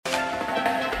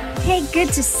Hey,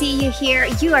 good to see you here.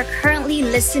 You are currently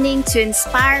listening to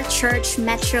Inspire Church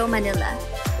Metro Manila.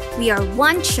 We are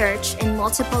one church in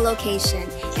multiple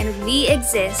locations, and we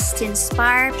exist to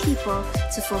inspire people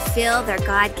to fulfill their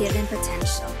God-given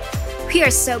potential. We are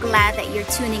so glad that you're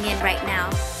tuning in right now.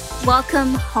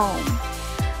 Welcome home.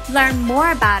 Learn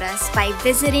more about us by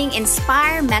visiting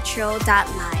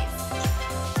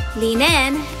inspiremetro.live. Lean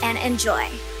in and enjoy.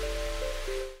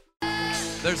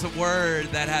 There's a word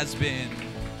that has been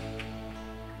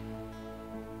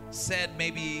said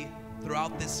maybe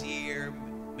throughout this year,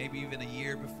 maybe even a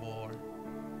year before.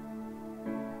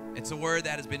 It's a word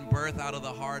that has been birthed out of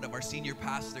the heart of our senior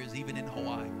pastors, even in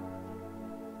Hawaii.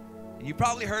 And you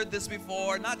probably heard this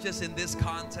before, not just in this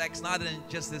context, not in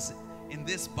just in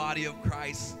this body of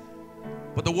Christ,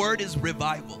 but the word is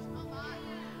revival.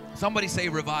 Somebody say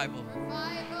revival.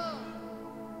 Revival.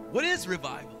 What is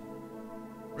revival?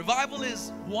 Revival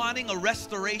is wanting a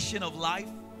restoration of life,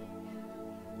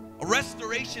 a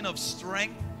restoration of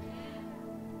strength,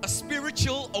 a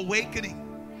spiritual awakening.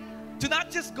 To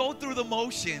not just go through the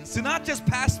motions, to not just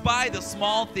pass by the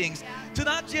small things, to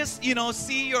not just,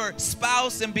 see your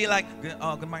spouse and be like,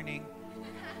 oh, good morning.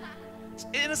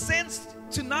 In a sense,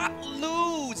 to not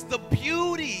lose the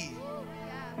beauty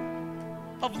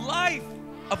of life,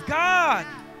 of God,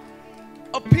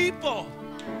 of people,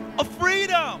 of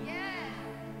freedom.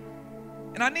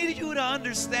 And I need you to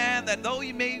understand that though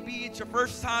you may be it's your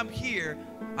first time here,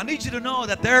 I need you to know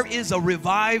that there is a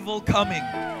revival coming.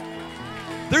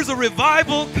 There's a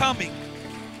revival coming.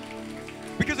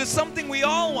 Because it's something we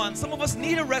all want. Some of us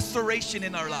need a restoration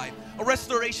in our life, a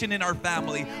restoration in our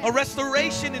family, a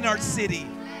restoration in our city.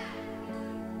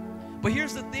 But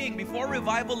here's the thing, before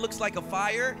revival looks like a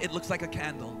fire, it looks like a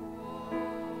candle.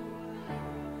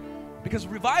 Because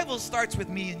revival starts with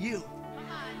me and you.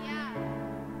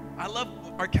 I love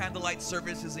our candlelight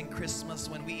services in Christmas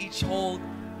when we each hold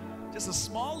just a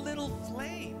small little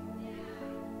flame.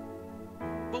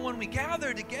 But when we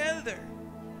gather together,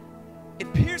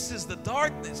 it pierces the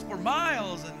darkness for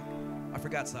miles and, I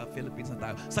forgot sa Philippines na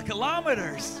tayo, sa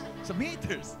kilometers, sa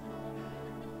meters.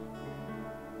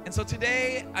 And so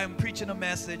today I'm preaching a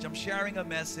message, I'm sharing a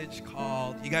message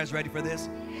called, you guys ready for this?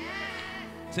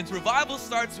 Since revival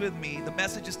starts with me, the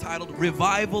message is titled,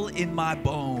 Revival in My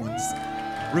Bones.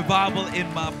 Revival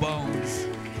in my bones.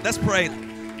 Let's pray.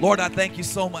 Lord, I thank you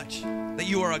so much that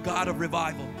you are a God of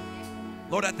revival.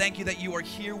 Lord, I thank you that you are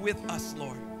here with us,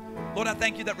 Lord. Lord, I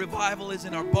thank you that revival is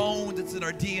in our bones, it's in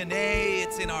our DNA,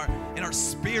 it's in our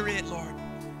spirit, Lord.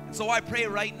 And so I pray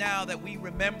right now that we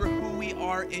remember who we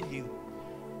are in you.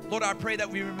 Lord, I pray that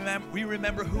we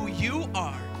remember who you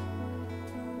are.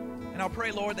 And I'll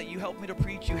pray, Lord, that you help me to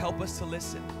preach, you help us to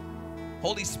listen.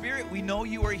 Holy Spirit, we know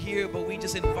you are here, but we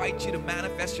just invite you to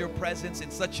manifest your presence in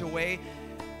such a way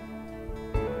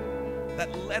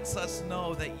that lets us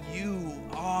know that you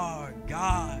are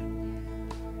God.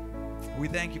 We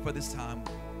thank you for this time.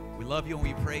 We love you and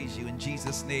we praise you. In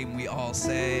Jesus' name, we all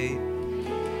say,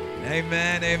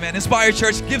 amen, amen. Inspire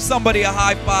Church, give somebody a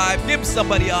high five. Give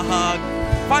somebody a hug.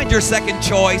 Find your second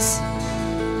choice.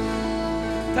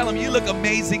 Tell them, you look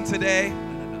amazing today.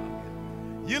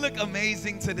 You look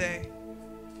amazing today.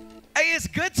 Hey, it's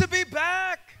good to be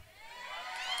back.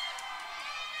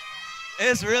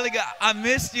 It's really good. I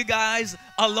missed you guys.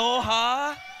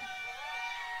 Aloha.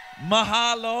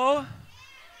 Mahalo.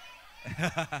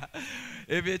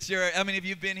 If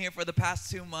you've been here for the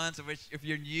past 2 months, if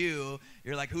you're new,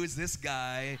 you're like, who is this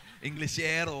guy?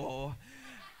 Englishero.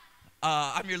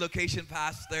 I'm your location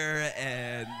pastor,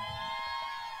 and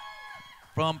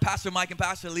from Pastor Mike and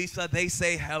Pastor Lisa, they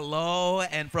say hello.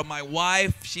 And from my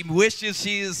wife, she wishes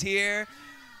she is here.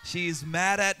 She's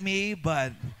mad at me,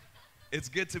 but it's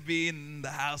good to be in the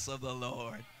house of the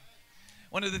Lord.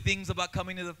 One of the things about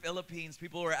coming to the Philippines,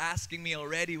 people were asking me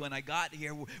already when I got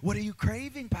here, what are you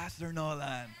craving, Pastor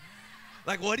Nolan?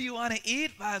 Like, what do you want to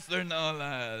eat, Pastor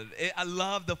Nolan? I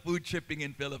love the food tripping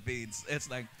in Philippines. It's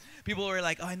like, people were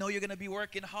like, oh, I know you're going to be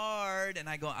working hard. And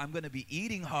I go, I'm going to be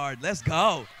eating hard. Let's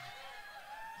go.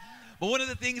 But one of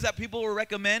the things that people were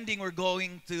recommending were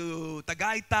going to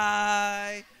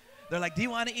Tagaytay. They're like, do you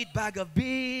want to eat bag of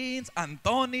beans?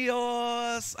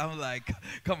 Antonio's? I'm like,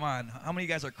 come on. How many of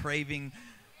you guys are craving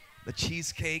the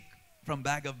cheesecake from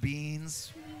bag of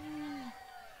beans?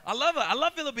 I love it. I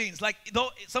love Philippines. Like, though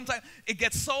sometimes it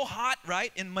gets so hot,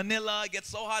 right? In Manila, it gets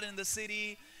so hot in the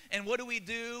city. And what do?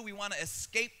 We want to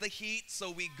escape the heat,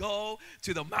 so we go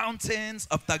to the mountains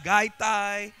of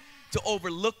Tagaytay to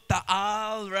overlook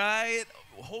Taal, right?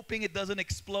 Hoping it doesn't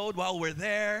explode while we're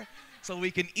there, so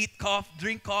we can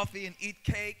drink coffee and eat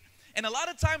cake. And a lot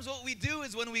of times what we do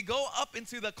is when we go up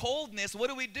into the coldness, what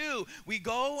do? We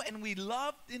go and we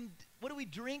love, what do we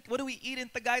drink? What do we eat in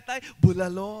Tagaytay?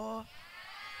 Bulalo.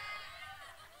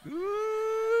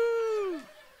 Ooh.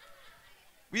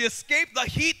 We escape the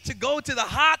heat to go to the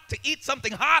hot, to eat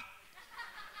something hot.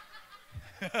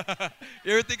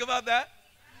 You ever think about that?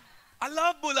 I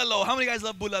love bulalo. How many guys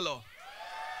love bulalo?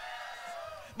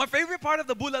 My favorite part of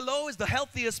the bulalo is the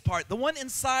healthiest part. The one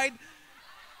inside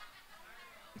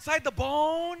the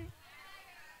bone.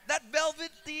 That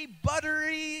velvety,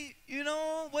 buttery,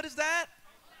 what is that?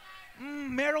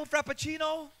 Marrow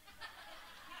frappuccino.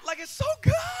 Like, it's so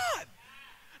good.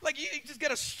 Like, you just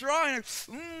get a straw and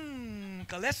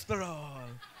cholesterol.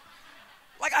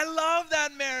 Like, I love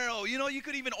that marrow. You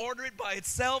could even order it by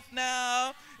itself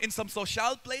now. In some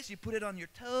social place, you put it on your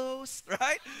toast,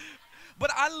 right?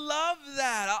 But I love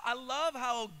that. I love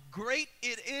how great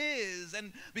it is.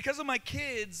 And because of my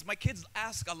kids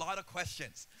ask a lot of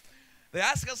questions. They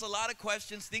ask us a lot of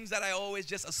questions, things that I always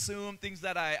just assume, things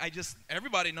that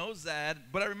everybody knows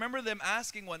that. But I remember them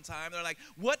asking one time, they're like,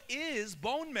 what is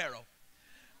bone marrow?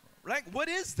 Right? What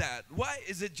is that? Why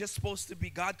is it just supposed to be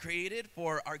God created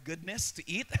for our goodness to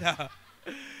eat?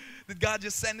 Did God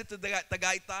just send it to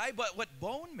Tagaytay? But what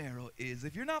bone marrow is,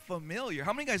 if you're not familiar,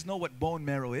 how many guys know what bone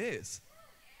marrow is?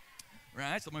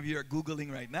 Right? Some of you are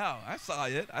Googling right now. I saw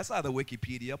it. I saw the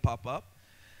Wikipedia pop up.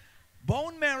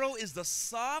 Bone marrow is the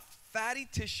soft, fatty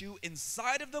tissue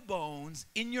inside of the bones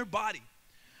in your body.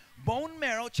 Bone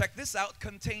marrow, check this out,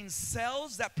 contains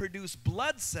cells that produce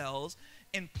blood cells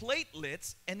and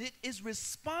platelets, and it is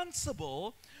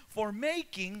responsible for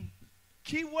making,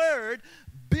 keyword,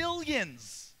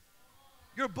 billions.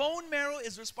 Your bone marrow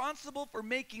is responsible for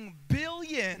making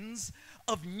billions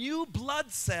of new blood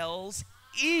cells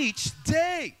each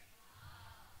day.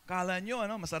 Kala nyo,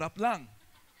 masarap lang.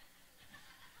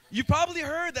 You probably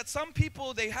heard that some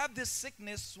people, they have this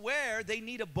sickness where they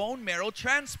need a bone marrow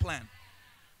transplant.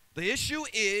 The issue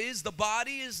is the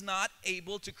body is not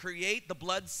able to create the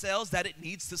blood cells that it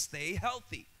needs to stay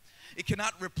healthy. It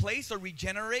cannot replace or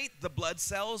regenerate the blood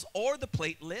cells or the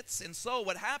platelets. And so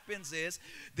what happens is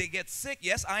they get sick.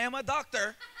 Yes, I am a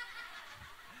doctor.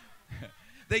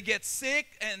 They get sick,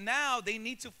 and now they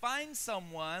need to find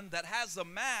someone that has a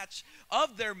match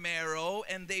of their marrow,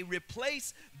 and they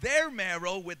replace their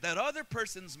marrow with that other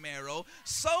person's marrow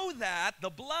so that the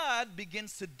blood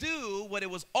begins to do what it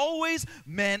was always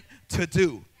meant to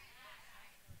do.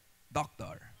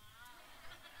 Doctor.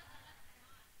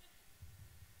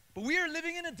 But we are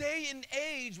living in a day and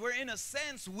age where, in a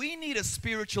sense, we need a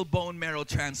spiritual bone marrow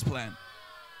transplant.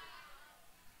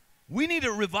 We need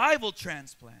a revival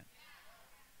transplant.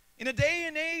 In a day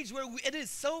and age where it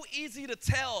is so easy to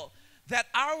tell that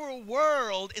our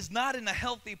world is not in a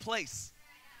healthy place.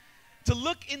 To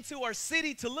look into our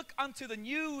city, to look onto the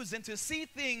news and to see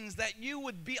things that you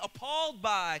would be appalled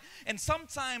by. And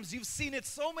sometimes you've seen it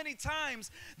so many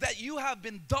times that you have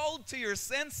been dulled to your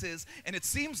senses and it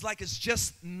seems like it's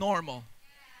just normal.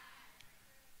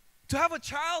 To have a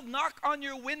child knock on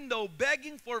your window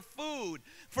begging for food.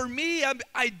 For me,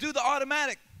 I do the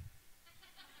automatic.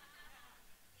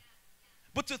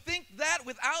 But to think that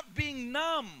without being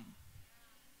numb,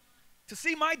 to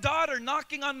see my daughter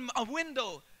knocking on a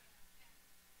window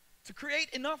to create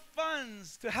enough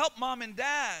funds to help mom and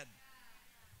dad,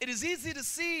 it is easy to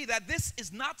see that this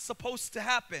is not supposed to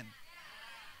happen.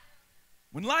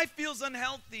 When life feels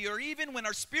unhealthy, or even when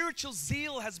our spiritual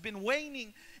zeal has been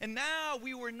waning, and now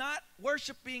we are not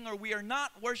worshiping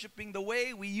the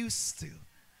way we used to.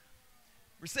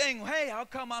 We're saying, hey, how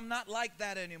come I'm not like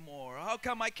that anymore? How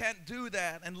come I can't do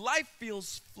that? And life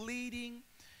feels fleeting.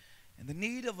 And the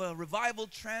need of a revival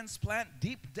transplant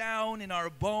deep down in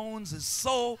our bones is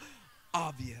so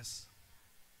obvious.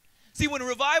 See, when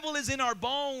revival is in our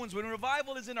bones, when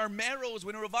revival is in our marrows,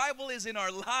 when revival is in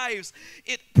our lives,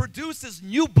 it produces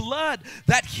new blood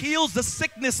that heals the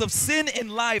sickness of sin in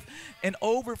life and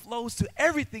overflows to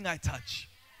everything I touch.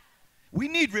 We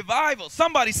need revival.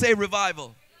 Somebody say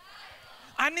revival.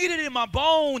 I need it in my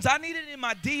bones. I need it in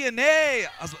my DNA.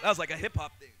 That was like a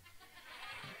hip-hop thing.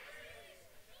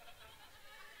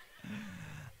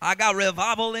 I got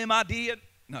revival in my DNA.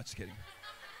 No, just kidding.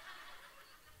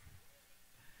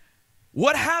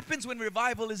 What happens when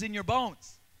revival is in your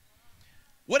bones?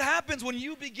 What happens when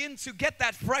you begin to get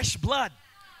that fresh blood?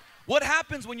 What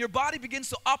happens when your body begins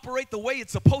to operate the way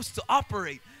it's supposed to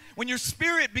operate? When your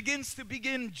spirit begins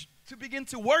to to begin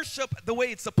to worship the way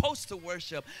it's supposed to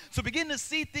worship. So begin to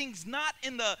see things not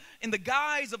in the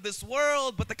guise of this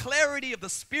world, but the clarity of the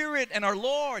Spirit and our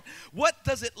Lord. What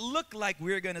does it look like?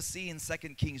 We're going to see in 2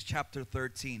 Kings chapter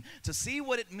 13. To see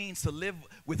what it means to live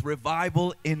with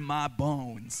revival in my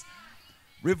bones.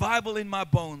 Revival in my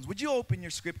bones. Would you open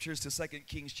your scriptures to 2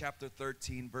 Kings chapter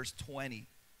 13, verse 20.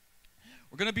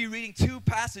 We're going to be reading two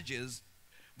passages,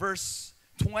 verse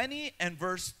 20 and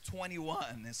verse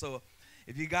 21. And so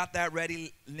if you got that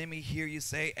ready, let me hear you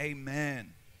say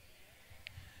amen.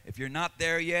 If you're not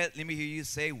there yet, let me hear you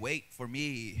say, wait for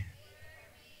me.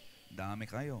 Dame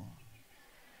kayo.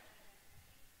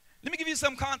 Let me give you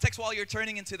some context while you're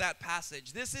turning into that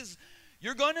passage.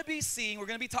 We're going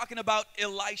to be talking about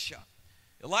Elisha.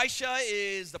 Elisha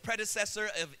is the predecessor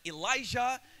of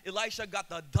Elijah. Elisha got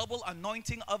the double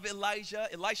anointing of Elijah.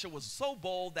 Elisha was so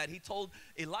bold that he told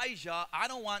Elijah, I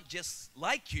don't want just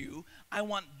like you. I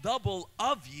want double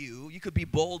of you. You could be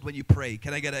bold when you pray.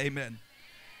 Can I get an amen?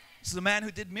 This is a man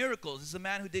who did miracles. This is a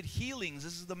man who did healings.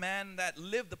 This is the man that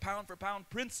lived the pound for pound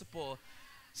principle,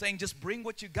 saying just bring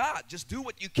what you got. Just do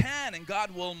what you can and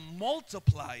God will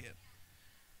multiply it.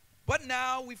 But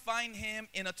now we find him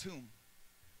in a tomb.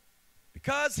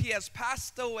 Because he has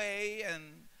passed away, and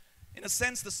in a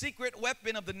sense, the secret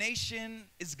weapon of the nation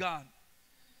is gone.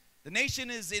 The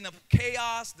nation is in a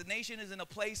chaos. The nation is in a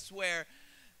place where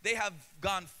they have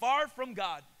gone far from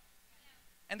God.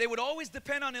 And they would always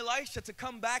depend on Elisha to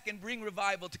come back and bring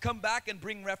revival, to come back and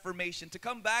bring reformation, to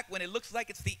come back when it looks like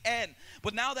it's the end.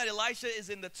 But now that Elisha is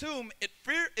in the tomb, it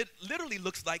literally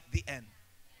looks like the end.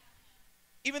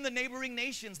 Even the neighboring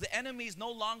nations, the enemies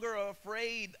no longer are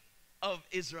afraid of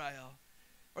Israel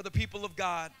or the people of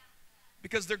God,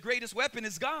 because their greatest weapon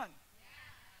is gone.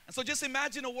 And so just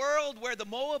imagine a world where the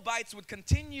Moabites would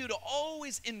continue to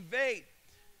always invade.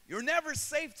 You're never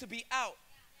safe to be out.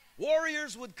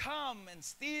 Warriors would come and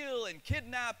steal and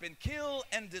kidnap and kill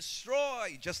and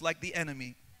destroy, just like the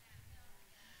enemy.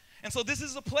 And so this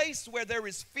is a place where there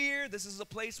is fear. This is a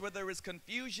place where there is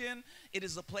confusion. It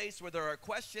is a place where there are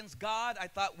questions. God, I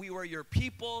thought we were your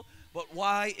people, but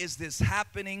why is this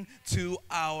happening to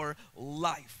our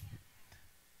life?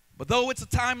 But though it's a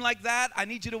time like that, I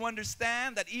need you to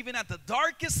understand that even at the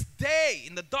darkest day,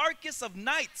 in the darkest of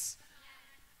nights,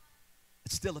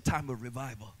 it's still a time of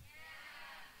revival.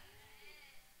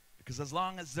 Because as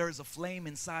long as there's a flame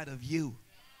inside of you,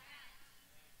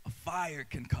 a fire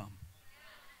can come.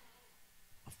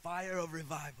 A fire of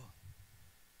revival.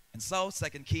 And so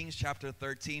 2 Kings chapter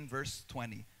 13 verse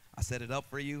 20. I set it up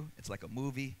for you. It's like a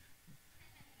movie.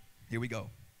 Here we go.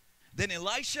 Then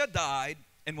Elisha died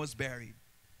and was buried.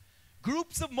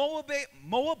 Groups of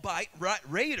Moabite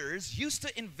raiders used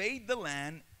to invade the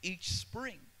land each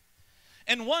spring.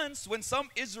 And once when some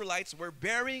Israelites were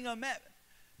burying a man,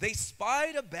 they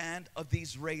spied a band of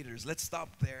these raiders. Let's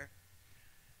stop there.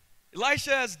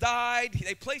 Elisha has died.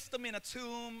 They placed him in a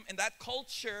tomb. In that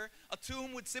culture, a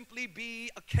tomb would simply be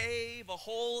a cave, a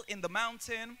hole in the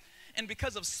mountain. And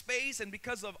because of space and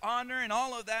because of honor and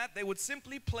all of that, they would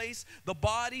simply place the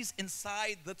bodies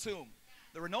inside the tomb.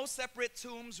 There were no separate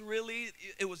tombs, really.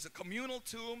 It was a communal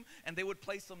tomb, and they would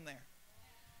place them there.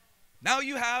 Now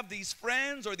you have these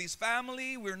friends or these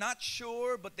family, we're not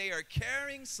sure, but they are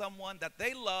carrying someone that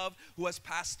they love who has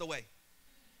passed away.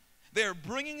 They're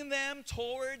bringing them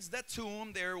towards that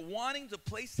tomb. They're wanting to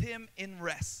place him in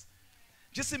rest.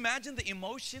 Just imagine the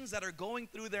emotions that are going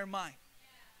through their mind.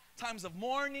 Times of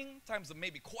mourning, times of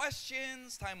maybe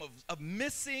questions, time of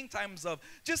missing, times of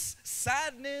just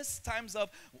sadness, times of,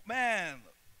 man,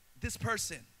 this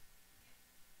person.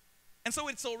 And so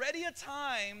it's already a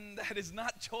time that is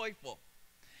not joyful.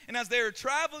 And as they are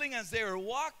traveling, as they are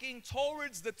walking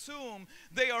towards the tomb,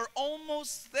 they are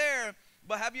almost there.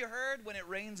 But have you heard when it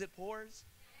rains, it pours?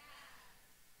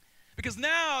 Because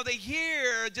now they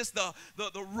hear just the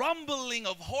rumbling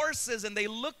of horses, and they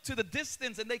look to the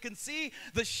distance and they can see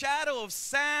the shadow of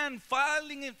sand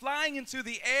flying into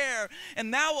the air. And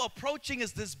now approaching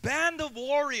is this band of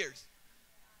warriors,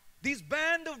 these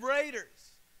band of raiders.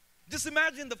 Just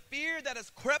imagine the fear that has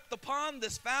crept upon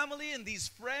this family and these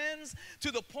friends,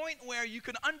 to the point where you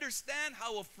can understand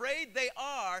how afraid they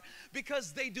are,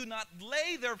 because they do not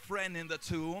lay their friend in the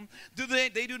tomb.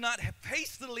 They do not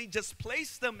hastily just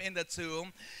place them in the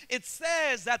tomb. It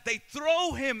says that they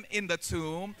throw him in the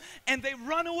tomb and they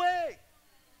run away.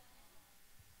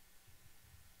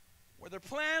 Where their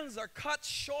plans are cut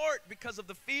short because of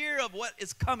the fear of what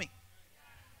is coming.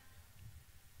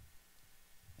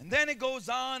 And then it goes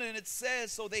on and it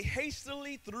says, so they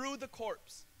hastily threw the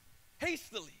corpse.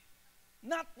 Hastily.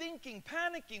 Not thinking,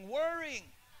 panicking, worrying.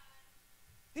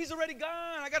 He's already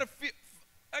gone. I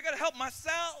gotta help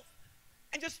myself.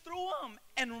 and just threw them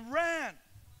and ran.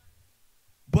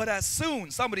 But as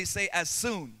soon, somebody say as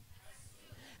soon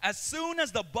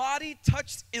as the body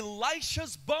touched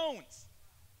Elisha's bones,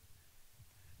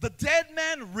 the dead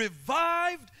man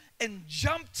revived and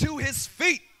jumped to his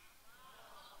feet.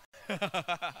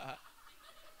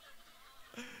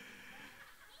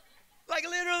 Like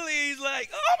literally, he's like,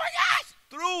 oh my gosh,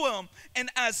 threw him. And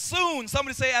as soon,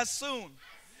 somebody say as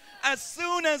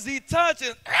soon as he touched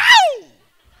it, ow,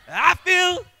 I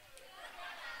feel,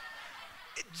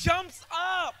 it jumps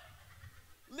up,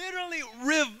 literally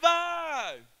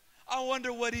revived. I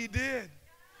wonder what he did.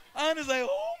 I was like,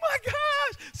 oh my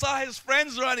gosh. Saw his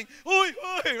friends running, oi,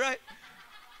 oi, right?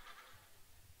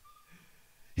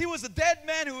 He was a dead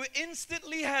man who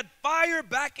instantly had fire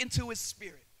back into his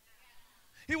spirit.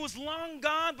 He was long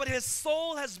gone, but his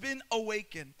soul has been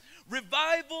awakened.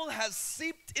 Revival has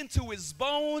seeped into his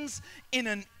bones in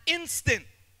an instant.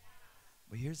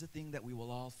 But here's the thing that we will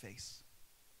all face.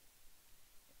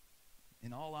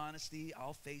 In all honesty,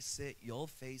 I'll face it, you'll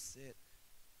face it,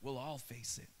 we'll all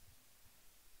face it.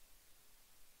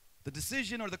 The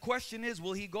decision or the question is,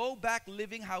 will he go back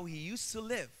living how he used to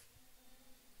live?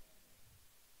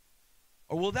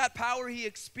 Or will that power he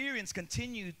experienced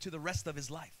continue to the rest of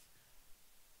his life?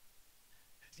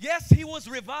 Yes, he was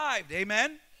revived,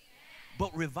 amen?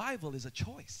 But revival is a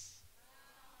choice.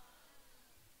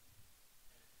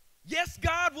 Yes,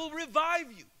 God will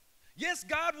revive you. Yes,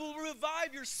 God will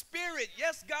revive your spirit.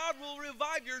 Yes, God will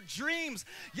revive your dreams.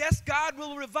 Yes, God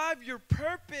will revive your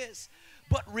purpose.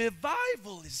 But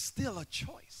revival is still a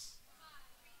choice.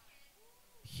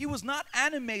 He was not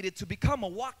animated to become a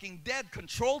walking dead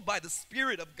controlled by the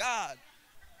Spirit of God.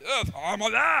 Yes, I'm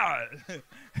alive.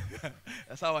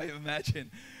 That's how I imagine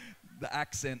the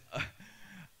accent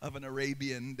of an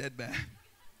Arabian dead man.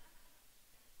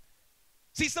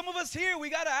 See, some of us here, we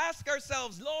got to ask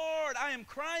ourselves, Lord, I am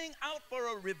crying out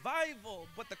for a revival.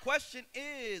 But the question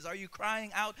is, are you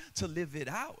crying out to live it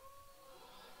out?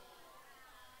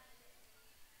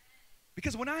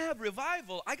 Because when I have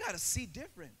revival, I got to see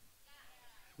different.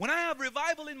 When I have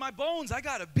revival in my bones, I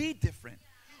got to be different.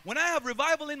 When I have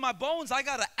revival in my bones, I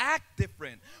got to act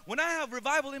different. When I have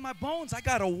revival in my bones, I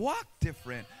got to walk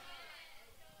different.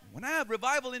 When I have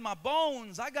revival in my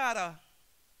bones, I got to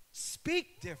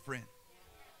speak different.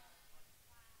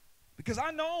 Because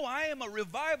I know I am a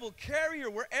revival carrier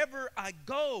wherever I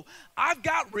go. I've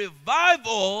got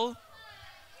revival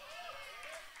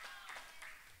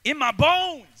in my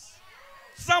bones.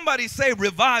 Somebody say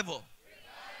revival.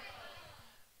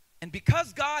 And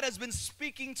because God has been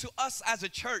speaking to us as a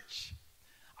church,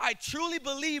 I truly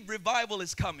believe revival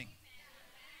is coming.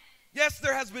 Yes,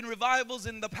 there has been revivals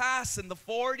in the past, in the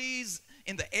 40s,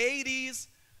 in the 80s,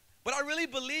 but I really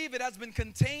believe it has been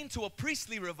contained to a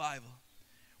priestly revival,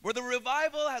 where the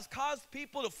revival has caused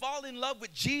people to fall in love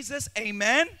with Jesus,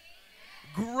 amen?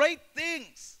 Great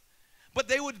things. But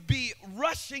they would be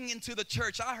rushing into the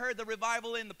church. I heard the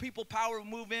revival in the people power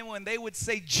movement when they would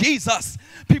say Jesus.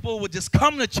 People would just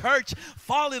come to church,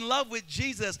 fall in love with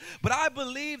Jesus. But I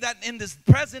believe that in this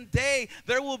present day,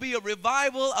 there will be a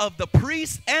revival of the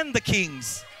priests and the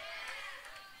kings.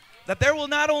 That there will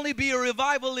not only be a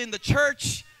revival in the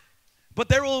church, but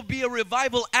there will be a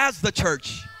revival as the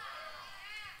church.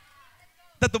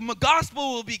 That the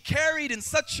gospel will be carried in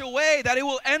such a way that it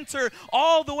will enter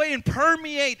all the way and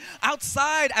permeate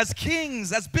outside as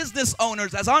kings, as business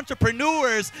owners, as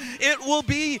entrepreneurs. It will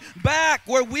be back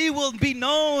where we will be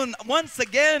known once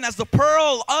again as the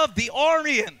Pearl of the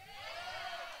Orient.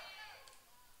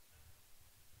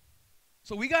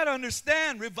 So we got to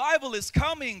understand revival is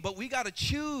coming, but we got to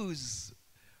choose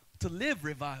to live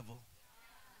revival.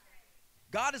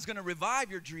 God is going to revive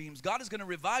your dreams. God is going to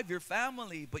revive your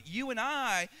family. But you and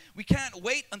I, we can't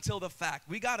wait until the fact.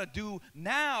 We got to do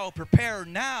now, prepare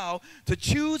now to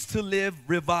choose to live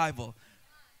revival.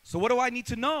 So what do I need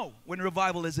to know when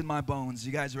revival is in my bones?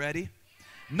 You guys ready?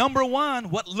 Number one,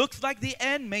 what looks like the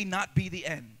end may not be the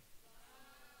end.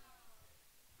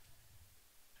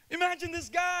 Imagine this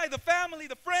guy, the family,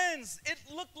 the friends. It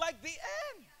looked like the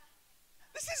end.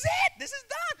 This is it. This is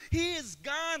done. He is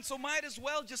gone, so might as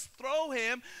well just throw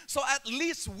him so at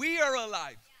least we are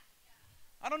alive.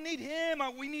 I don't need him.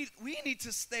 We need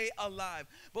to stay alive.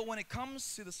 But when it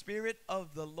comes to the Spirit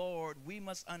of the Lord, we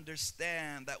must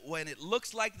understand that when it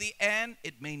looks like the end,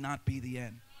 it may not be the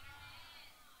end.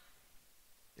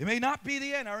 It may not be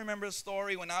the end. I remember a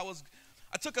story when I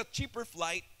took a cheaper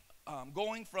flight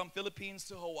going from Philippines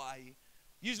to Hawaii.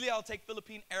 Usually I'll take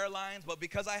Philippine Airlines, but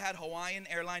because I had Hawaiian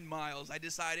airline miles, I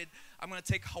decided I'm going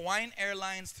to take Hawaiian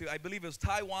Airlines to, I believe it was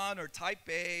Taiwan or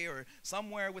Taipei or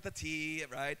somewhere with a T,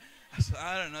 right? So,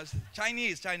 I don't know,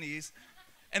 Chinese.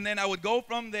 And then I would go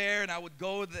from there and I would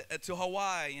go to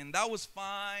Hawaii, and that was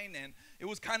fine. And it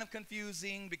was kind of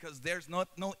confusing because there's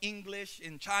no English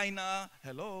in China.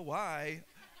 Hello, why?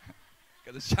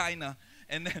 Because it's China.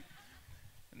 And then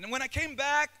when I came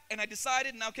back and I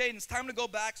decided, okay, it's time to go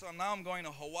back. So now I'm going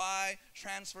to Hawaii,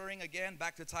 transferring again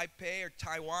back to Taipei or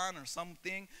Taiwan or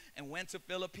something, and went to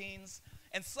Philippines.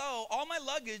 And so all my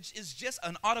luggage is just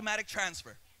an automatic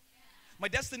transfer. My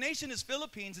destination is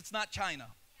Philippines, it's not China.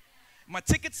 My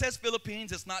ticket says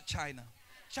Philippines, it's not China.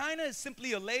 China is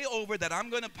simply a layover that I'm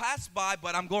going to pass by,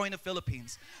 but I'm going to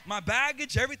Philippines. My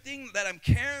baggage, everything that I'm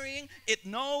carrying, it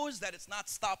knows that it's not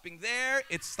stopping there,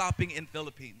 it's stopping in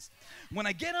Philippines. When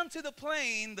I get onto the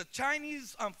plane, the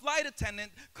Chinese flight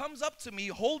attendant comes up to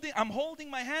me, I'm holding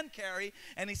my hand carry,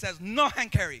 and he says, "No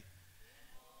hand carry."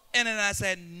 And then I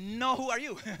said, "No, who are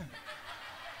you?"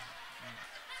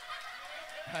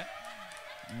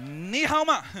 Ni hao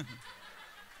ma.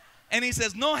 And he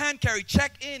says, "No hand carry,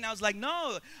 check in." I was like,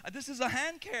 "No, this is a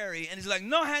hand carry." And he's like,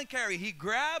 "No hand carry." He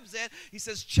grabs it. He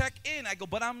says, "Check in." I go,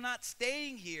 "But I'm not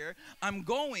staying here. I'm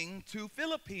going to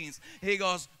Philippines." He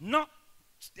goes, "No."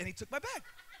 And he took my bag.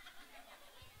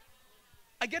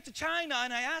 I get to China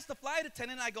and I ask the flight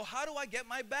attendant, I go, "How do I get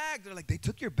my bag?" They're like, "They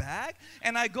took your bag?"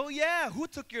 And I go, "Yeah, who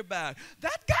took your bag?"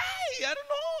 "That guy, I don't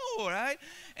know," right?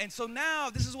 And so now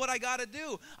this is what I got to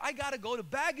do. I got to go to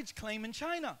baggage claim in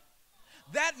China.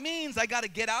 That means I got to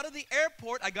get out of the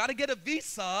airport, I got to get a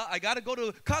visa, I got to go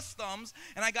to customs,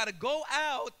 and I got to go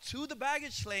out to the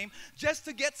baggage claim just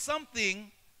to get something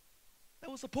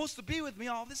that was supposed to be with me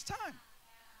all this time.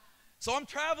 So I'm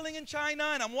traveling in China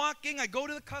and I'm walking, I go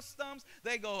to the customs,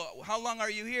 they go, "How long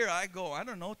are you here?" I go, "I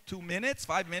don't know, 2 minutes,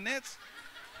 5 minutes.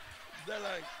 They're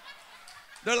like,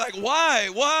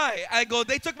 why? I go,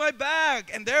 "They took my bag."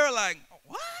 And they're like,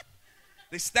 "What?"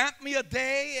 They stamped me a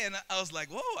day, and I was like,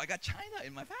 "Whoa, I got China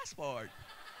in my passport."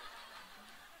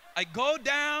 I go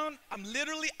down, I'm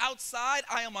literally outside,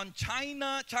 I am on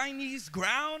Chinese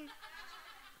ground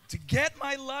to get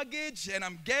my luggage, and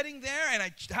I'm getting there, and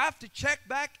I have to check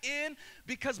back in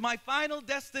because my final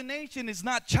destination is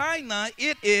not China,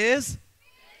 it is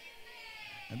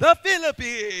the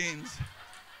Philippines.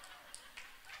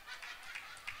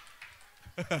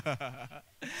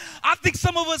 I think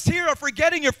some of us here are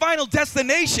forgetting your final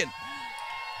destination.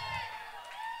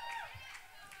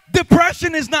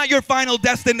 Depression is not your final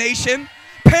destination.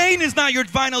 Pain is not your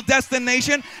final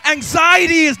destination.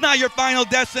 Anxiety is not your final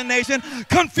destination.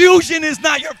 Confusion is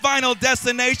not your final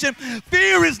destination.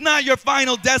 Fear is not your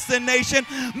final destination.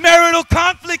 Marital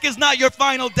conflict is not your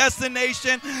final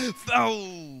destination.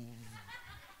 Oh.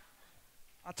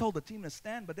 I told the team to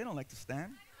stand, but they don't like to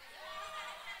stand.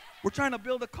 We're trying to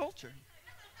build a culture.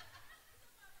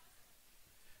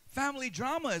 Family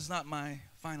drama is not my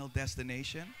final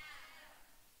destination.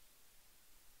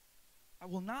 I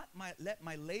will not let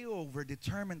my layover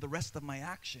determine the rest of my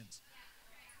actions.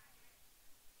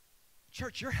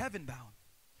 Church, you're heaven bound.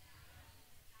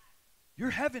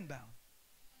 You're heaven bound.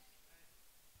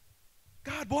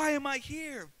 "God, why am I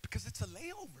here?" Because it's a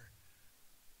layover.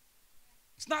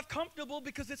 It's not comfortable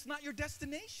because it's not your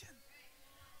destination.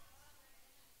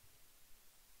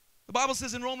 The Bible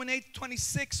says in Romans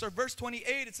 8:26 or verse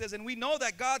 28, it says, "And we know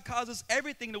that God causes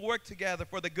everything to work together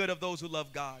for the good of those who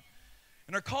love God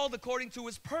and are called according to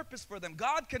His purpose for them."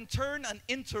 God can turn an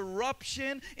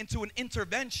interruption into an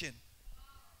intervention.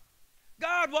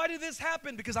 "God, why did this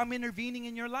happen?" Because I'm intervening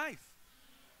in your life.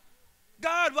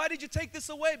 "God, why did you take this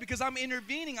away?" Because I'm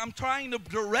intervening. I'm trying to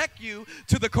direct you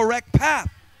to the correct path.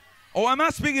 Oh, I'm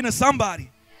not speaking to somebody.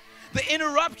 The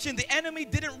interruption, the enemy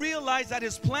didn't realize that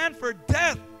his plan for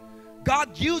death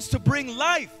God used to bring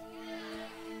life.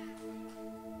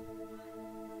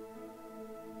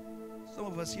 Some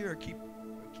of us here keep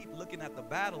looking at the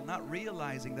battle, not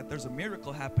realizing that there's a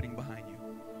miracle happening behind you.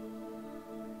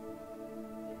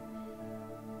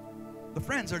 The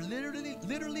friends are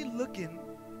literally looking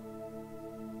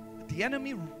at the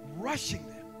enemy rushing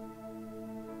them.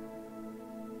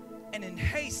 And in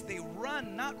haste, they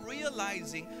run, not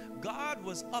realizing God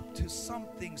was up to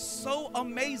something so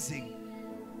amazing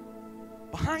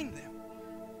behind them.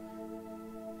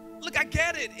 Look, I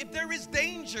get it. If there is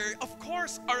danger, of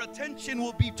course our attention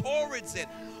will be towards it.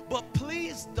 But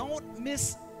please don't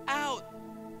miss out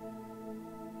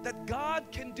that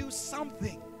God can do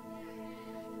something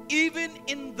even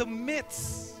in the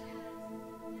midst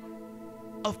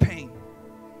of pain,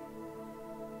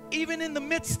 even in the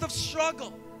midst of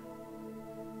struggle.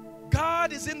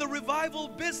 God is in the revival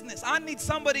business. I need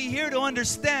somebody here to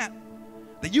understand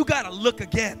that you got to look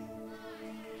again.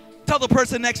 Tell the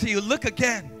person next to you, look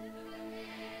again.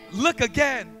 Look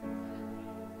again.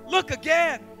 Look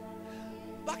again.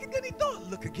 Bakit ganito?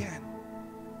 Look again.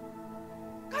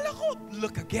 Kala ko,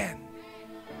 look again.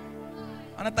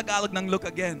 Ano Tagalog ng look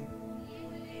again?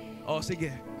 Oh,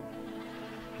 sige.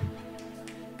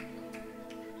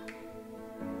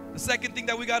 The second thing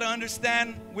that we got to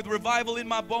understand with revival in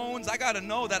my bones, I got to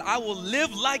know that I will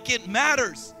live like it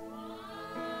matters.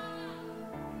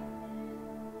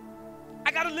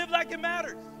 I got to live like it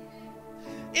matters.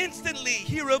 Instantly,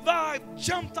 he revived,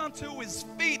 jumped onto his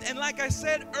feet, and like I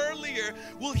said earlier,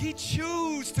 will he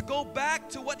choose to go back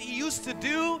to what he used to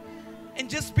do and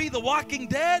just be the walking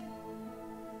dead?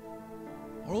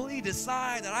 Or will he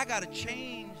decide that I got to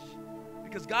change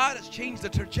because God has changed the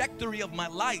trajectory of my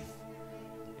life?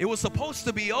 It was supposed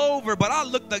to be over, but I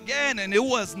looked again and it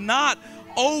was not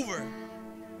over.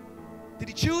 Did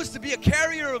he choose to be a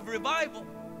carrier of revival?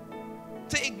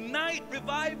 To ignite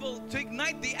revival, to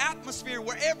ignite the atmosphere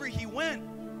wherever he went.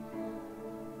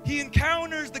 He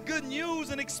encounters the good news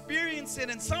and experience it,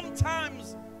 and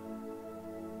sometimes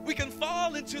we can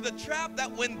fall into the trap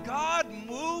that when God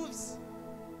moves,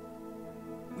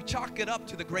 we chalk it up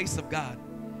to the grace of God,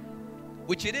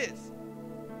 which it is.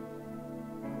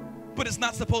 But it's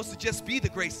not supposed to just be the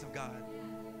grace of God.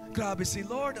 Grabe si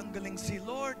Lord, ang galing si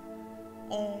Lord.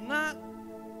 Oo nga,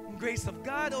 ang grace of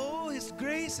God. Oh, His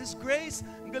grace,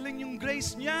 ang galing yung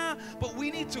grace niya. But we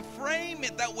need to frame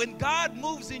it that when God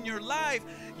moves in your life,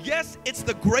 yes, it's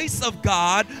the grace of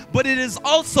God, but it is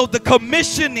also the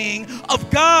commissioning of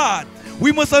God.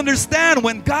 We must understand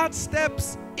when God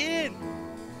steps in,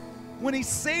 when He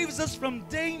saves us from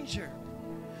danger,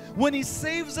 when He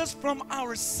saves us from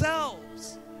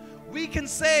ourselves, we can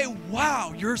say,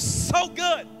 wow, you're so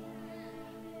good.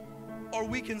 Or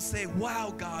we can say,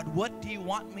 wow, God, what do you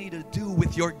want me to do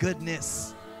with your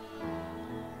goodness?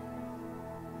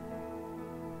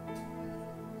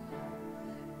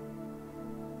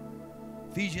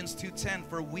 Ephesians 2:10,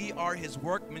 for we are His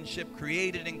workmanship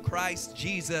created in Christ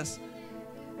Jesus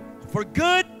for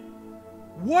good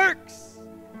works.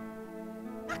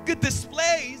 Not good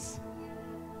displays,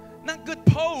 not good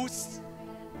posts.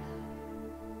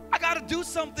 I got to do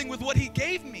something with what He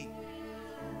gave me,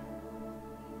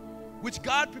 which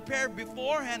God prepared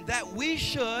beforehand that we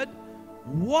should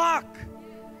walk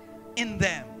in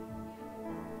them,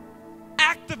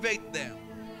 activate them,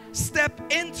 step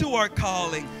into our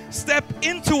calling, step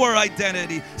into our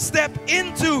identity, step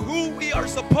into who we are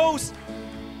supposed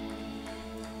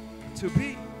to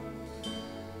be.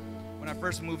 When I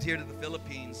first moved here to the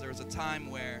Philippines, there was a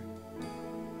time where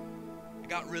I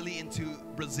got really into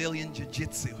Brazilian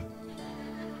Jiu-Jitsu.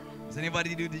 Does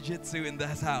anybody do Jiu-Jitsu in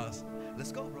this house?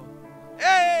 Let's go, bro.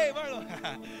 Hey, Marlo!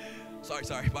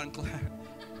 sorry. Parang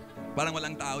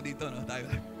walang tao dito, no? Tayo.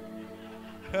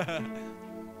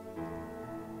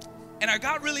 And I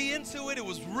got really into it. It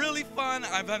was really fun.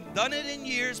 I've done it in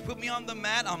years. Put me on the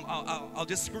mat. I'll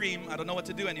just scream. I don't know what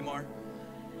to do anymore.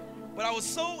 But I was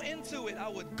so into it. I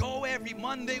would go every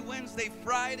Monday, Wednesday,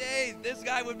 Friday. This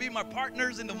guy would be my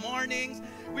partners in the mornings.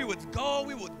 We would go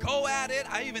at it.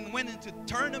 I even went into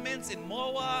tournaments in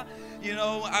MOA. You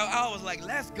know, I was like,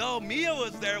 let's go. Mia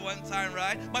was there one time,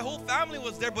 right? My whole family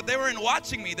was there, but they weren't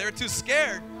watching me. They were too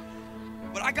scared.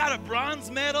 But I got a bronze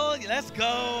medal. Let's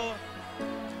go.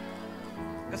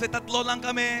 Kasi tatlo lang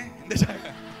kami.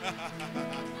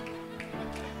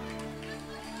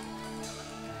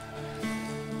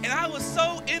 And I was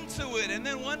so into it. And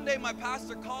then one day my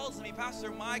pastor calls me, Pastor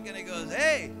Mike, and he goes,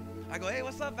 hey. I go, hey,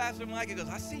 what's up, Pastor Mike? He goes,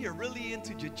 I see you're really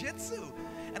into jiu-jitsu.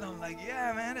 And I'm like,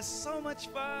 yeah, man, it's so much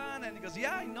fun. And he goes,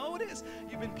 yeah, I noticed.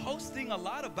 You've been posting a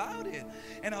lot about it.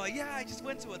 And I'm like, yeah, I just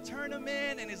went to a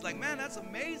tournament. And he's like, man, that's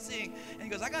amazing. And he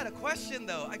goes, I got a question,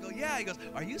 though. I go, yeah. He goes,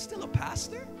 are you still a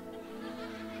pastor?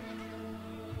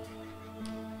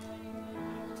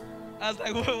 I was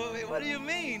like, what do you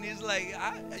mean? He's like,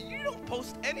 you don't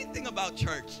post anything about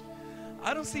church.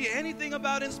 I don't see anything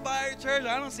about Inspired Church.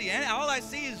 I don't see any. All I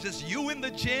see is just you in the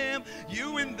gym,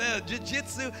 you in the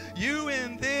jiu-jitsu, you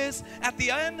in this. At the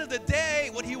end of the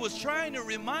day, what he was trying to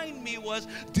remind me was,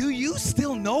 do you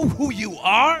still know who you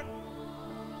are?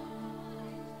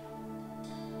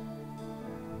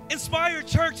 Inspired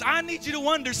Church, I need you to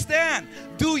understand,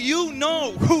 do you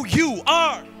know who you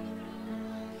are?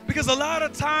 Because a lot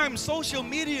of times, social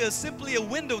media is simply a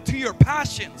window to your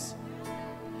passions.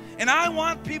 And I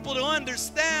want people to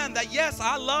understand that, yes,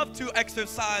 I love to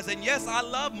exercise, and yes, I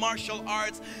love martial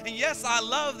arts, and yes, I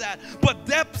love that. But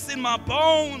depths in my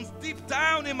bones, deep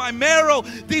down in my marrow,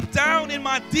 deep down in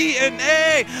my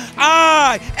DNA,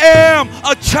 I am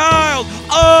a child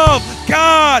of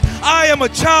God. I am a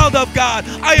child of God.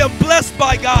 I am blessed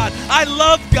by God. I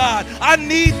love God. I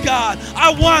need God. I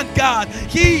want God.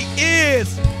 He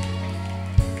is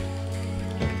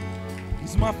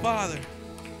my Father.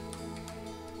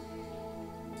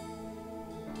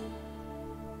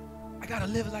 I gotta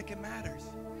live like it matters.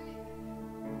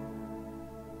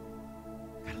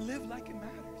 I gotta live like it matters.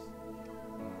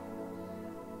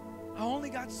 I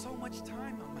only got so much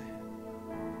time on my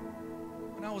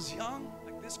hand. When I was young,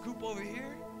 like this group over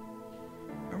here,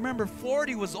 I remember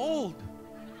 40 was old.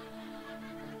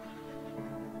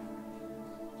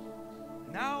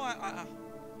 Now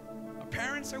my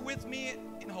parents are with me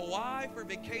in Hawaii for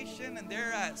vacation, and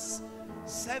they're at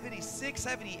 76,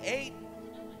 78.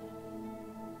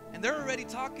 And they're already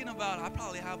talking about, I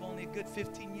probably have only a good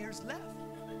 15 years left.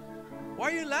 Why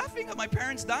are you laughing at my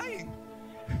parents dying?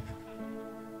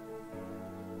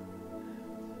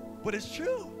 But it's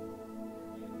true.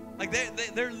 Like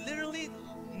they're literally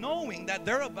knowing that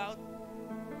they're about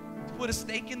to put a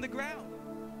stake in the ground.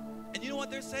 And you know what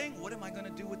they're saying? What am I going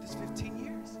to do with this 15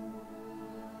 years?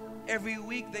 Every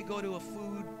week they go to a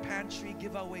food pantry,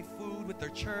 give away food with their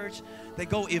church. They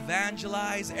go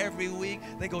evangelize every week.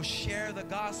 They go share the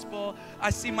gospel. I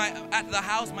see at the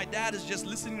house, my dad is just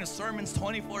listening to sermons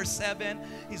 24/7.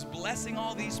 He's blessing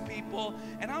all these people.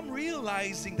 And I'm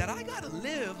realizing that I got to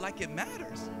live like it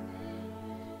matters.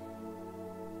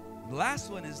 The last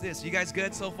one is this. You guys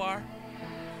good so far?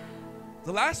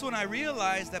 The last one, I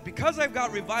realized that because I've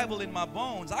got revival in my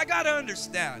bones, I got to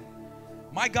understand,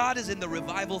 my God is in the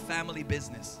revival family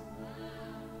business.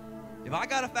 If I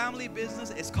got a family business,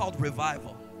 it's called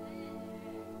revival.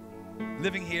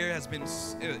 Living here has been,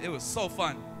 it was so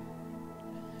fun.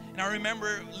 And I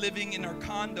remember living in our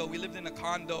condo. We lived in a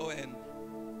condo, and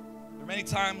there are many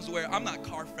times where I'm not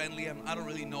car friendly. I don't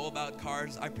really know about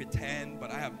cars. I pretend,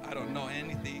 but I don't know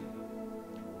anything.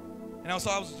 And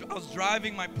also I was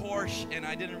driving my Porsche, and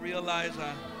I didn't realize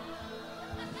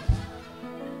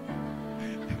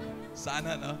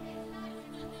sana no.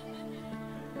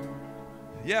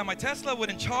 Yeah, my Tesla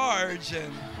wouldn't charge,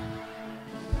 and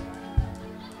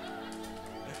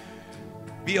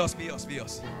Bios.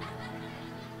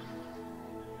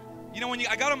 You know, when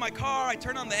I got on my car, I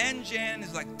turn on the engine,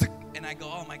 it's like, and I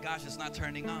go, oh my gosh, it's not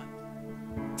turning on.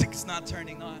 It's not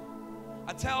turning on.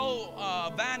 I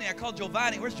tell Vanny, I call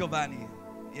Giovanni. Where's Giovanni?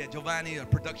 Yeah, Giovanni, a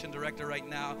production director right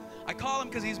now. I call him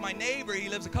because he's my neighbor. He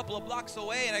lives a couple of blocks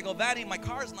away. And I go, Vanny, my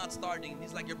car's not starting.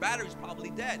 He's like, your battery's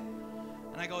probably dead.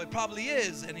 And I go, it probably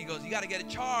is. And he goes, you got to get it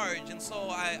charged. And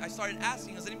so I started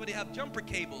asking, does anybody have jumper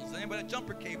cables? Does anybody have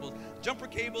jumper cables? Jumper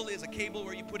cable is a cable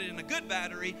where you put it in a good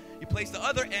battery. You place the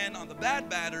other end on the bad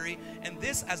battery. And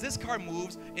as this car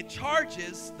moves, it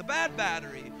charges the bad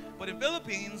battery. But in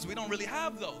Philippines, we don't really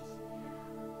have those.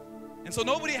 And so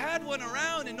nobody had one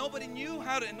around, and nobody knew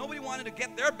how to, and nobody wanted to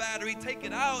get their battery, take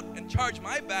it out, and charge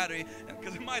my battery,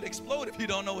 because it might explode if you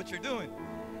don't know what you're doing.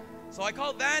 So I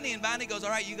called Vanny, and Vanny goes,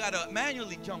 all right, you got to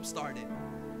manually jump start it.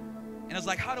 And I was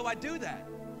like, how do I do that?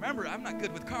 Remember, I'm not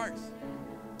good with cars.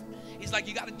 He's like,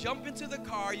 you got to jump into the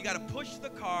car, you got to push the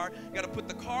car, you got to put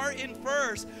the car in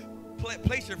first,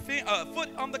 place your foot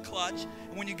on the clutch,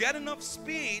 and when you get enough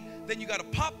speed, then you got to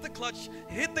pop the clutch,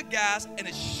 hit the gas, and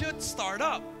it should start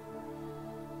up.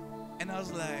 And I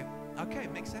was like, okay,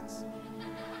 makes sense.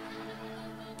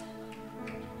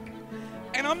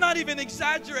 And I'm not even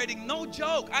exaggerating, no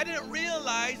joke. I didn't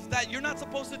realize that you're not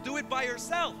supposed to do it by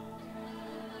yourself.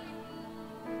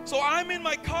 So I'm in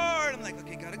my car, and I'm like,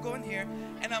 okay, gotta go in here.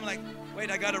 And I'm like,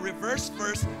 wait, I gotta reverse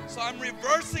first. So I'm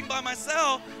reversing by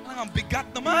myself. I'm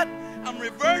bigat naman. I'm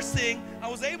reversing. I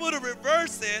was able to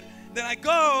reverse it. Then I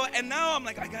go, and now I'm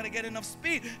like, I gotta get enough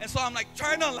speed. And so I'm like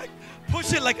trying to like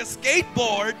push it like a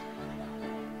skateboard.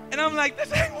 And I'm like,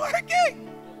 this ain't working.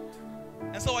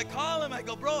 And so I call him, I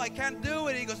go, bro, I can't do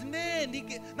it. He goes,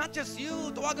 hindi, not just you,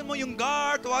 tawagan mo yung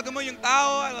guard, tawagan mo yung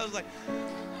tao. And I was like,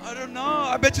 I don't know.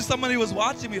 I bet you somebody was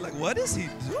watching me like, what is he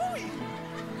doing?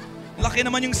 Laki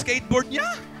naman yung skateboard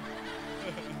niya.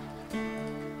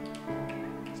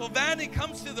 So Vanny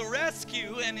comes to the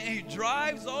rescue, and he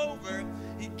drives over.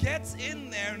 He gets in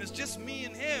there, and it's just me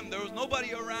and him. There was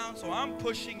nobody around, so I'm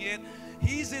pushing it.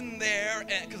 He's in there,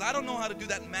 because I don't know how to do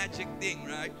that magic thing,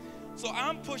 right? So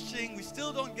I'm pushing. We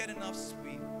still don't get enough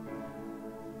speed.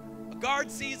 A guard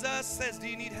sees us, says, do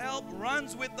you need help?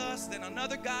 Runs with us. Then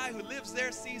another guy who lives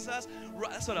there sees us.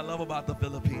 That's what I love about the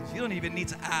Philippines. You don't even need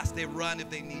to ask. They run if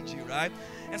they need you, right?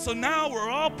 And so now we're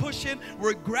all pushing.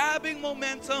 We're grabbing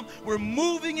momentum. We're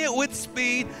moving it with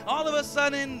speed. All of a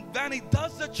sudden, Vanny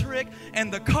does the trick,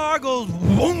 and the car goes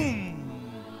boom.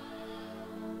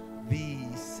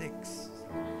 V6.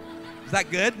 Is that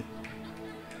good?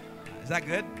 Is that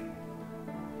good?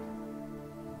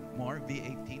 More?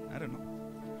 V18? I don't know.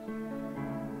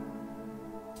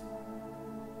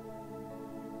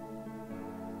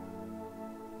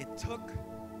 It took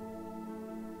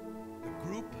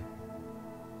group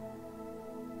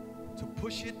to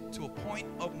push it to a point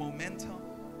of momentum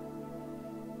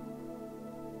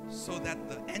so that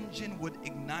the engine would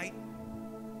ignite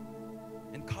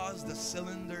and cause the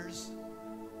cylinders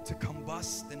to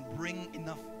combust and bring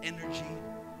enough energy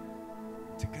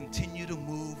to continue to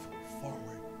move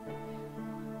forward.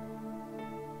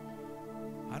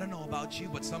 I don't know about you,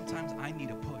 but sometimes I need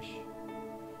a push.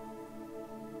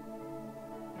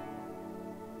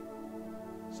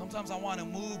 Sometimes I want to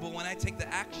move, but when I take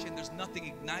the action, there's nothing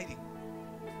igniting.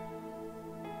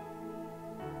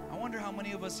 I wonder how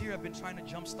many of us here have been trying to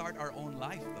jumpstart our own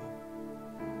life, though.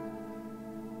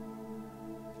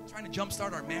 Trying to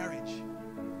jumpstart our marriage.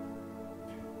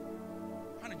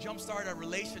 Trying to jumpstart our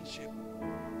relationship.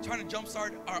 Trying to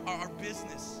jumpstart our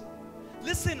business.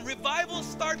 Listen, revival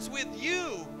starts with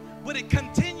you, but it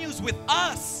continues with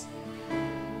us.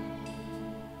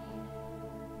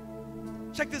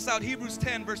 Check this out, Hebrews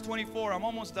 10 verse 24. I'm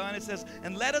almost done. It says,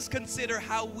 and let us consider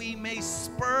how we may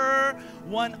spur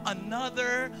one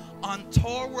another on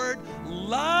toward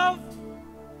love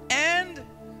and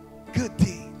good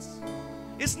deeds.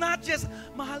 It's not just,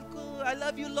 Mahal ko, I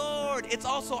love you, Lord. It's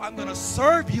also, I'm going to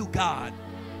serve you, God.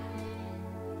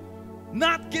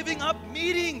 Not giving up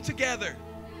meeting together,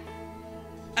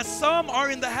 as some are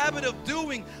in the habit of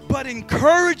doing, but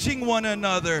encouraging one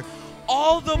another,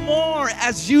 all the more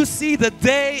as you see the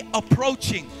day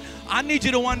approaching. I need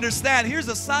you to understand, here's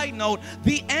a side note,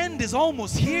 the end is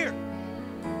almost here.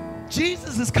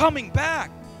 Jesus is coming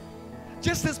back.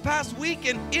 Just this past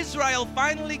weekend, Israel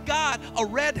finally got a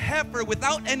red heifer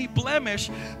without any blemish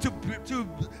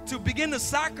to begin to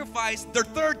sacrifice their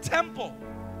third temple.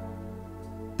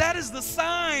 That is the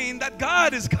sign that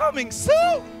God is coming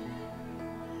soon.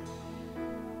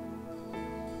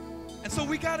 And so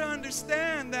we got to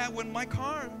understand that when my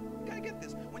car, you got to get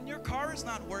this, when your car is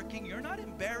not working, you're not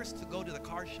embarrassed to go to the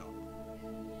car shop.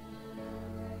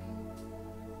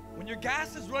 When your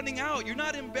gas is running out, you're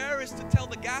not embarrassed to tell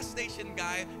the gas station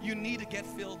guy you need to get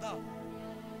filled up.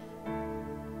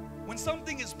 When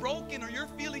something is broken or you're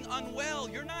feeling unwell,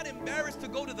 you're not embarrassed to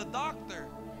go to the doctor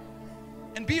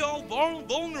and be all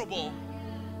vulnerable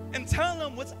and tell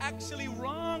them what's actually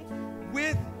wrong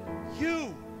with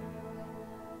you.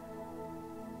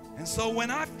 And so when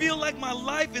I feel like my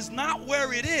life is not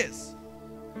where it is,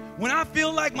 when I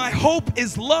feel like my hope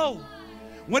is low,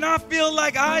 when I feel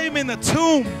like I am in a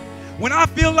tomb, when I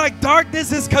feel like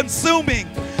darkness is consuming,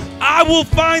 I will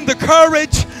find the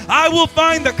courage, I will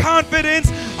find the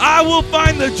confidence, I will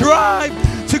find the drive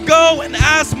to go and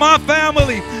ask my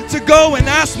family, to go and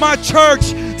ask my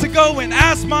church, to go and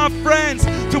ask my friends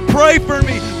to pray for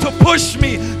me, to push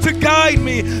me, to guide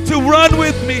me, to run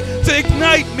with me, to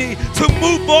ignite me, to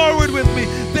move forward with me.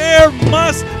 There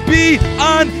must be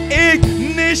an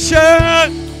ignition.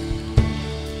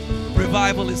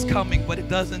 Revival is coming, but it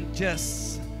doesn't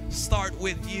just start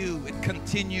with you. It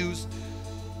continues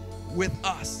with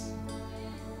us.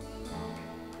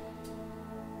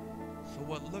 So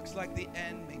what looks like the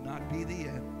end may not be the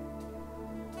end.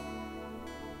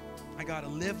 I got to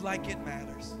live like it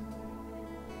matters.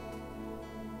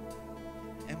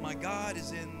 And my God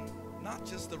is in not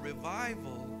just the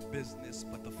revival business,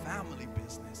 but the family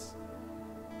business.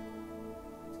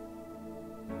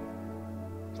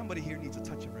 Somebody here needs a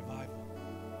touch of revival.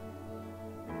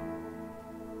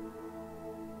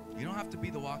 You don't have to be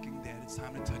the Walking Dead. It's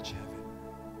time to touch heaven.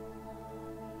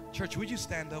 Church, would you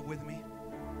stand up with me?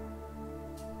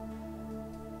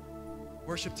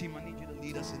 Worship team, I need you to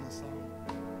lead us in a song.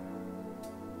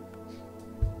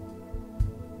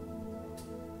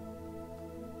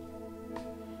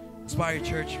 Inspire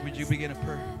Church, would you begin to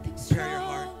prepare your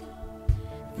heart?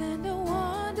 Then the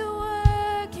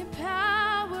wonder-working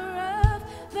power of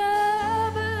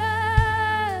the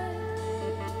blood,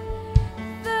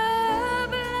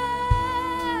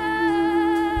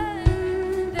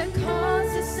 that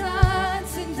causes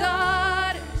sons and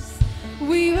daughters.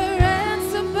 We were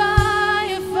ransomed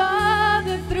by a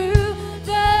Father through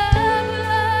the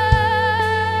blood.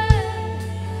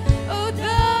 Oh,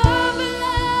 the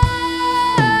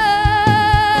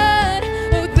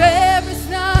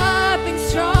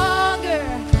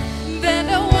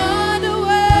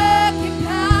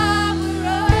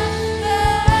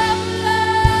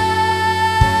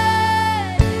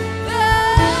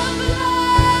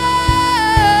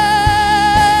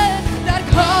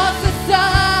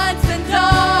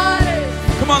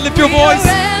lift your voice.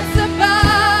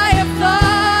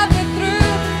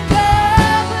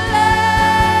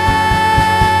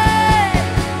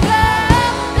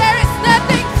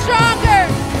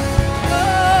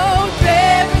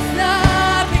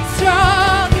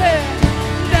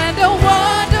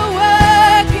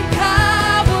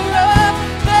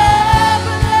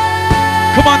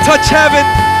 on, touch heaven.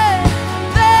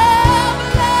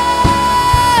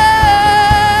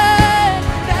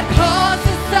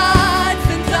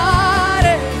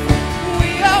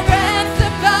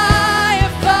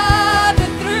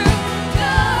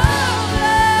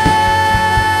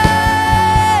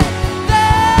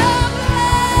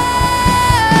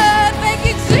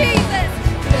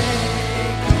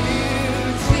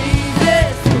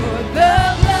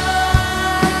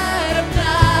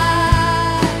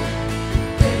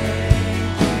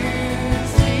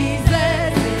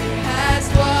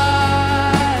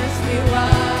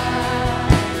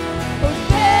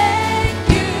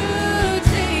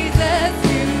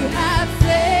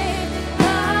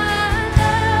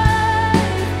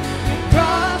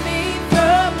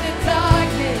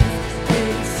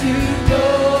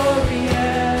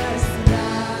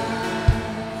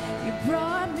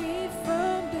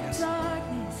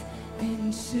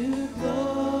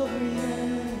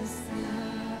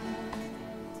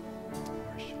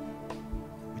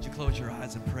 Close your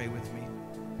eyes and pray with me.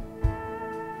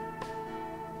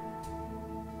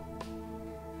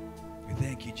 We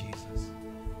thank you, Jesus.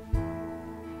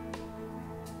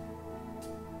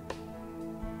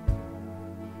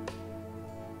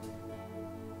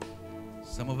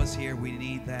 Some of us here, we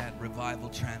need that revival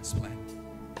transplant.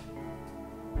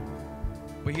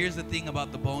 But here's the thing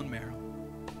about the bone marrow.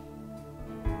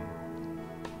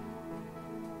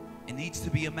 It needs to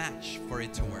be a match for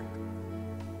it to work.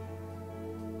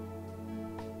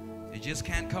 It just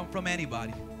can't come from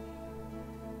anybody.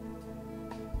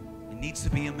 It needs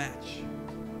to be a match.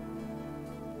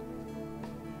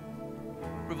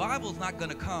 Revival is not going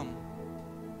to come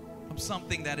from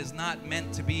something that is not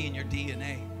meant to be in your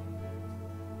DNA.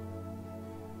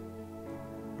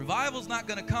 Revival is not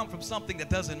going to come from something that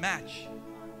doesn't match.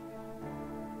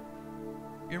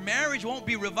 Your marriage won't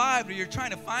be revived or you're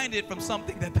trying to find it from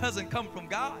something that doesn't come from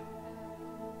God.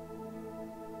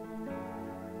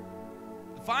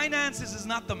 Finances is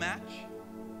not the match.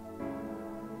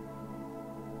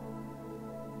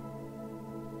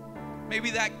 Maybe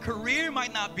that career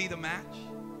might not be the match.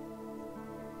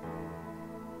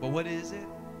 But what is it?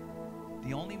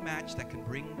 The only match that can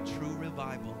bring true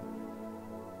revival,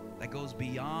 that goes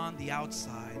beyond the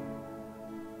outside,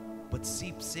 but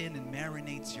seeps in and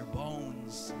marinates your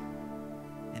bones,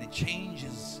 and it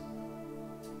changes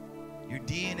your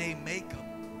DNA makeup.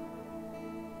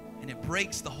 And it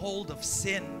breaks the hold of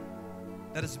sin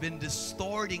that has been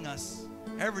distorting us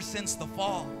ever since the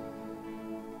fall.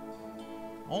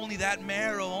 Only that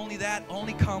marrow,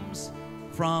 only comes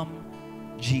from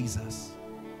Jesus.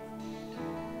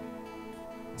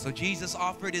 So Jesus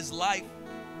offered his life.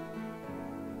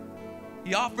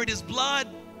 He offered his blood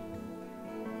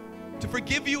to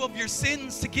forgive you of your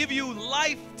sins, to give you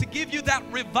life, to give you that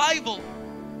revival.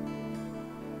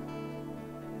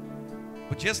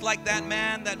 But just like that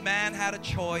man had a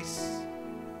choice,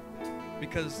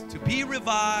 because to be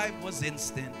revived was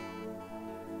instant,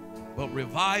 but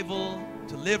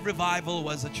to live revival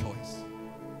was a choice.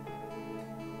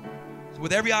 So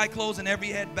with every eye closed and every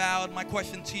head bowed, my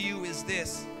question to you is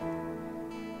this: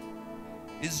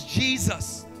 is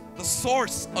Jesus the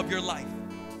source of your life?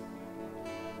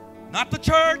 Not the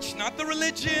church, not the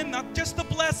religion, not just the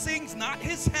blessings, not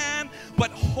his hand,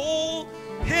 but whole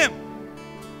him.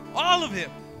 All of him.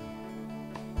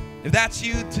 If that's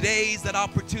you, today's that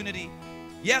opportunity.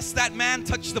 Yes, that man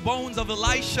touched the bones of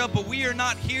Elisha, but we are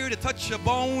not here to touch the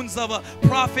bones of a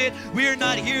prophet. We are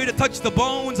not here to touch the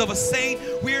bones of a saint.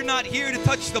 We are not here to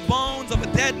touch the bones of a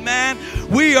dead man.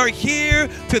 We are here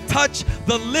to touch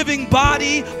the living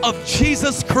body of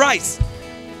Jesus Christ.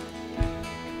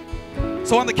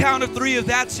 So on the count of 3, if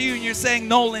that's you and you're saying,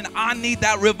 Nolan, I need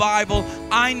that revival.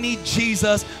 I need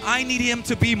Jesus. I need him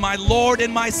to be my Lord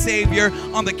and my Savior.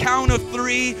 On the count of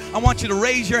 3, I want you to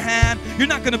raise your hand. You're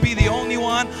not going to be the only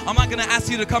one. I'm not going to ask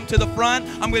you to come to the front.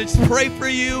 I'm going to just pray for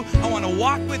you. I want to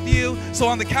walk with you. So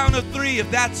on the count of 3,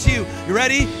 if that's you, you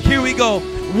ready? Here we go.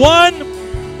 1,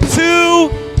 2,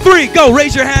 3. Go.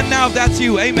 Raise your hand now if that's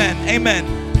you. Amen. Amen.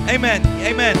 Amen.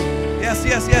 Amen. Yes,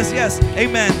 yes, yes, yes.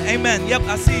 Amen. Amen. Yep,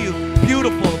 I see you.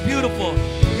 Beautiful, beautiful.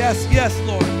 Yes, yes,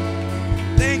 Lord.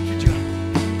 Thank you,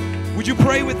 John. Would you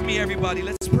pray with me, everybody?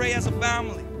 Let's pray as a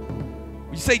family.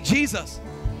 Would you say, Jesus,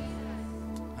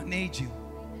 I need you.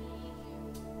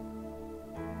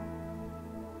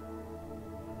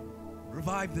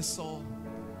 Revive this soul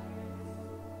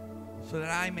so that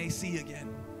I may see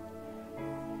again,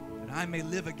 that I may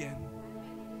live again,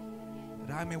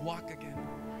 that I may walk again.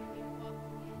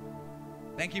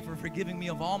 Thank you for forgiving me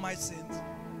of all my sins.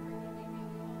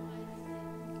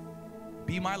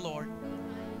 Be my Lord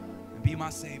and be my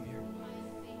Savior.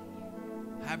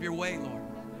 Have your way, Lord.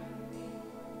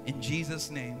 In Jesus'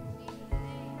 name,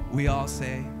 we all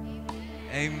say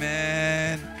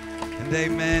amen and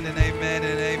amen and amen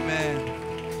and amen.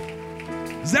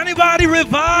 Is anybody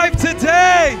revived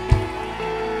today?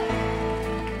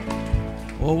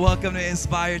 Well, welcome to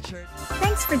Inspire Church.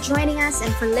 Thanks for joining us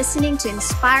and for listening to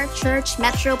Inspire Church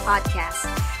Metro Podcast.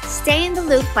 Stay in the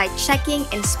loop by checking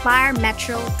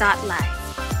inspiremetro.live.